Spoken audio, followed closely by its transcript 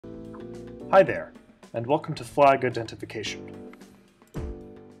Hi there, and welcome to Flag Identification.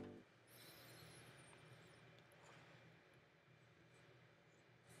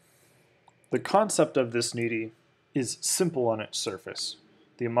 The concept of this needy is simple on its surface.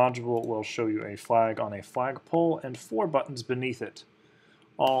 The module will show you a flag on a flagpole and 4 buttons beneath it,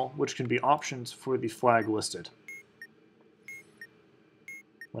 all which can be options for the flag listed.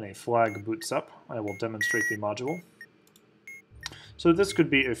 When a flag boots up, I will demonstrate the module. So this could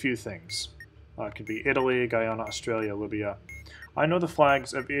be a few things. It could be Italy, Guyana, Australia, Libya. I know the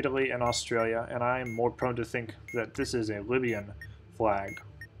flags of Italy and Australia, and I am more prone to think that this is a Libyan flag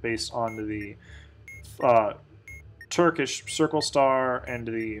based on the Turkish circle star and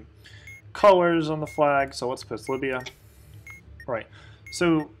the colors on the flag. So let's put Libya. Right.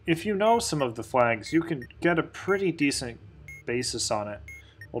 So if you know some of the flags, you can get a pretty decent basis on it.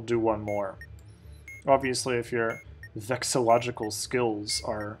 We'll do one more. Obviously, if your vexillological skills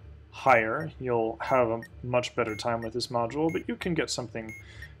are higher, you'll have a much better time with this module, but you can get something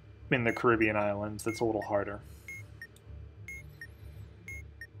in the Caribbean islands that's a little harder.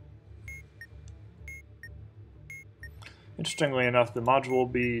 Interestingly enough, the module will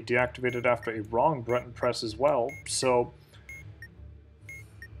be deactivated after a wrong button press as well, so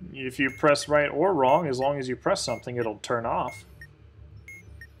if you press right or wrong, as long as you press something, it'll turn off.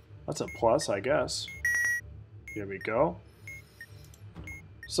 That's a plus, I guess. Here we go.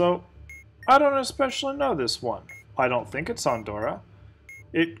 So, I don't especially know this one. I don't think it's Andorra.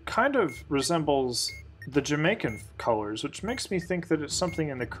 It kind of resembles the Jamaican colors, which makes me think that it's something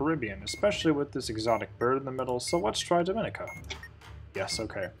in the Caribbean, especially with this exotic bird in the middle, so let's try Dominica. Yes,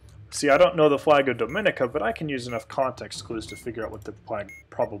 okay. See, I don't know the flag of Dominica, but I can use enough context clues to figure out what the flag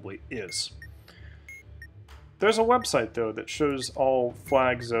probably is. There's a website, though, that shows all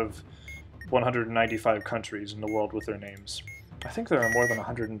flags of 195 countries in the world with their names. I think there are more than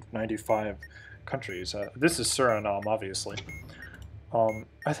 195 countries. This is Suriname, obviously.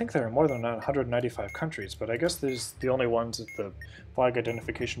 I think there are more than 195 countries, but I guess these are the only ones that the flag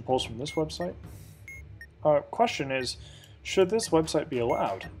identification pulls from this website. Question is, should this website be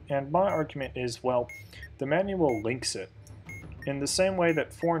allowed? And my argument is, well, the manual links it. In the same way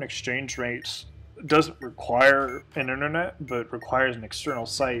that foreign exchange rates doesn't require an internet, but requires an external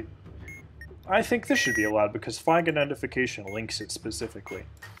site, I think this should be allowed because flag identification links it specifically.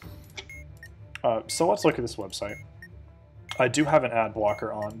 So let's look at this website. I do have an ad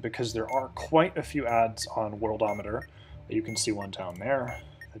blocker on because there are quite a few ads on Worldometer. You can see one down there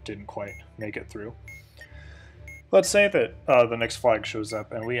that didn't quite make it through. Let's say that the next flag shows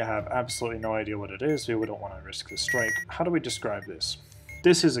up and we have absolutely no idea what it is. We wouldn't want to risk the strike. How do we describe this?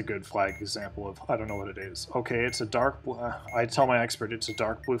 This is a good flag example of, I don't know what it is. Okay, it's a dark blue, I tell my expert it's a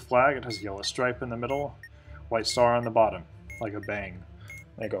dark blue flag. It has a yellow stripe in the middle, white star on the bottom, like a bang.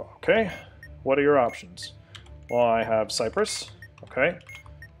 They go, okay, what are your options? Well, I have Cyprus, okay.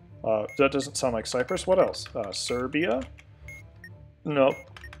 That doesn't sound like Cyprus. What else? Serbia? Nope.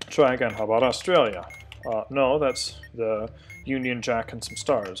 Try again. How about Australia? No, that's the Union Jack and some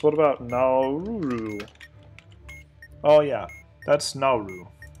stars. What about Nauru? Oh yeah. That's Nauru.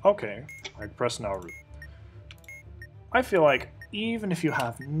 Okay, I press Nauru. I feel like even if you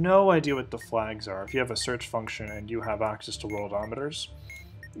have no idea what the flags are, if you have a search function and you have access to worldometers,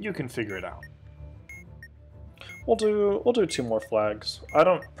 you can figure it out. We'll do 2 more flags. I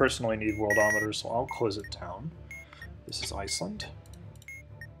don't personally need worldometers, so I'll close it down. This is Iceland.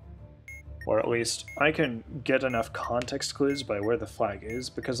 Or at least I can get enough context clues by where the flag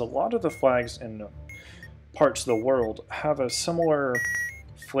is, because a lot of the flags in parts of the world have a similar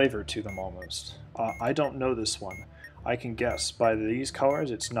flavor to them almost. I don't know this one. I can guess by these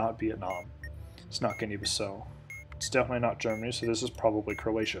colors it's not Vietnam. It's not Guinea-Bissau. It's definitely not Germany, so this is probably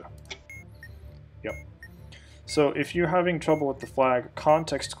Croatia. Yep. So if you're having trouble with the flag,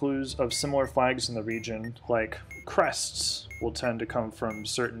 context clues of similar flags in the region, like crests, will tend to come from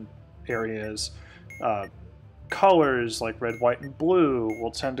certain areas. Colors like red, white, and blue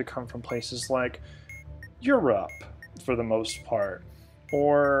will tend to come from places like Europe, for the most part,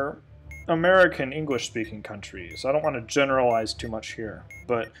 or American English-speaking countries. I don't want to generalize too much here,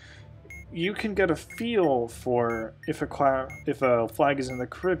 but you can get a feel for if a flag is in the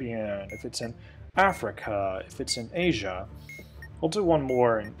Caribbean, if it's in Africa, if it's in Asia. I'll do one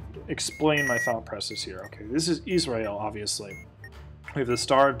more and explain my thought process here. Okay, this is Israel, obviously. We have the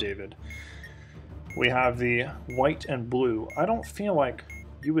Star of David. We have the white and blue. I don't feel like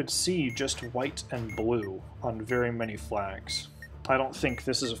you would see just white and blue on very many flags. I don't think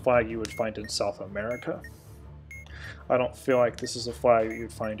this is a flag you would find in South America. I don't feel like this is a flag that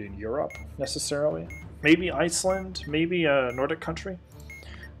you'd find in Europe, necessarily. Maybe Iceland, maybe a Nordic country.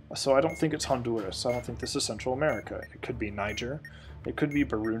 So I don't think it's Honduras. I don't think this is Central America. It could be Niger. It could be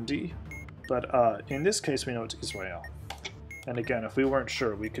Burundi. But in this case, we know it's Israel. And again, if we weren't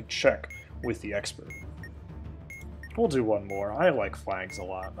sure, we could check with the expert. We'll do one more. I like flags a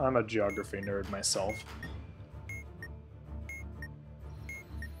lot. I'm a geography nerd myself.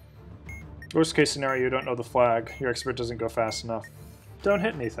 Worst case scenario, you don't know the flag. Your expert doesn't go fast enough. Don't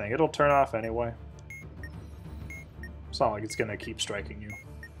hit anything. It'll turn off anyway. It's not like it's going to keep striking you.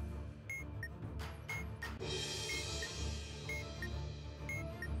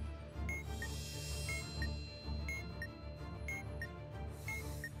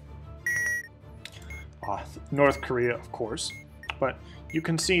 North Korea, of course. But you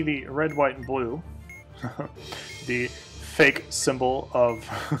can see the red, white, and blue. The fake symbol of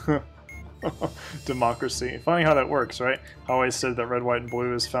democracy. Funny how that works, right? I always said that red, white, and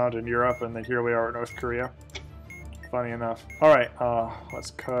blue is found in Europe, and then here we are at North Korea. Funny enough. Alright,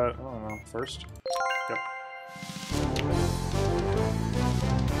 let's cut, I don't know, first. Yep.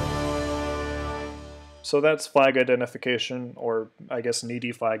 So that's flag identification, or I guess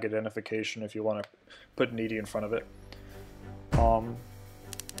needy flag identification if you want to put needy in front of it.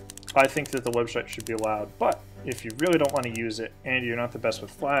 I think that the website should be allowed, but if you really don't want to use it and you're not the best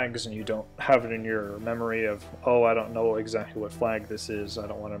with flags and you don't have it in your memory of, oh, I don't know exactly what flag this is, I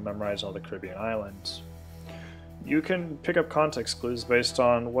don't want to memorize all the Caribbean islands, you can pick up context clues based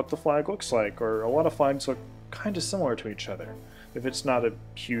on what the flag looks like, or a lot of flags look kind of similar to each other. If it's not a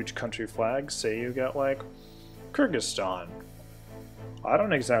huge country flag, say you got like Kyrgyzstan. I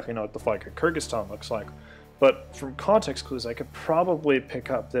don't exactly know what the flag of Kyrgyzstan looks like, but from context clues I could probably pick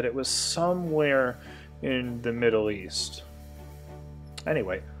up that it was somewhere in the Middle East.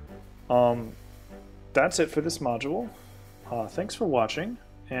 Anyway, that's it for this module. Thanks for watching,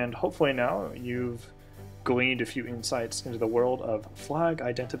 and hopefully now you've gleaned a few insights into the world of flag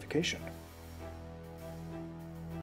identification.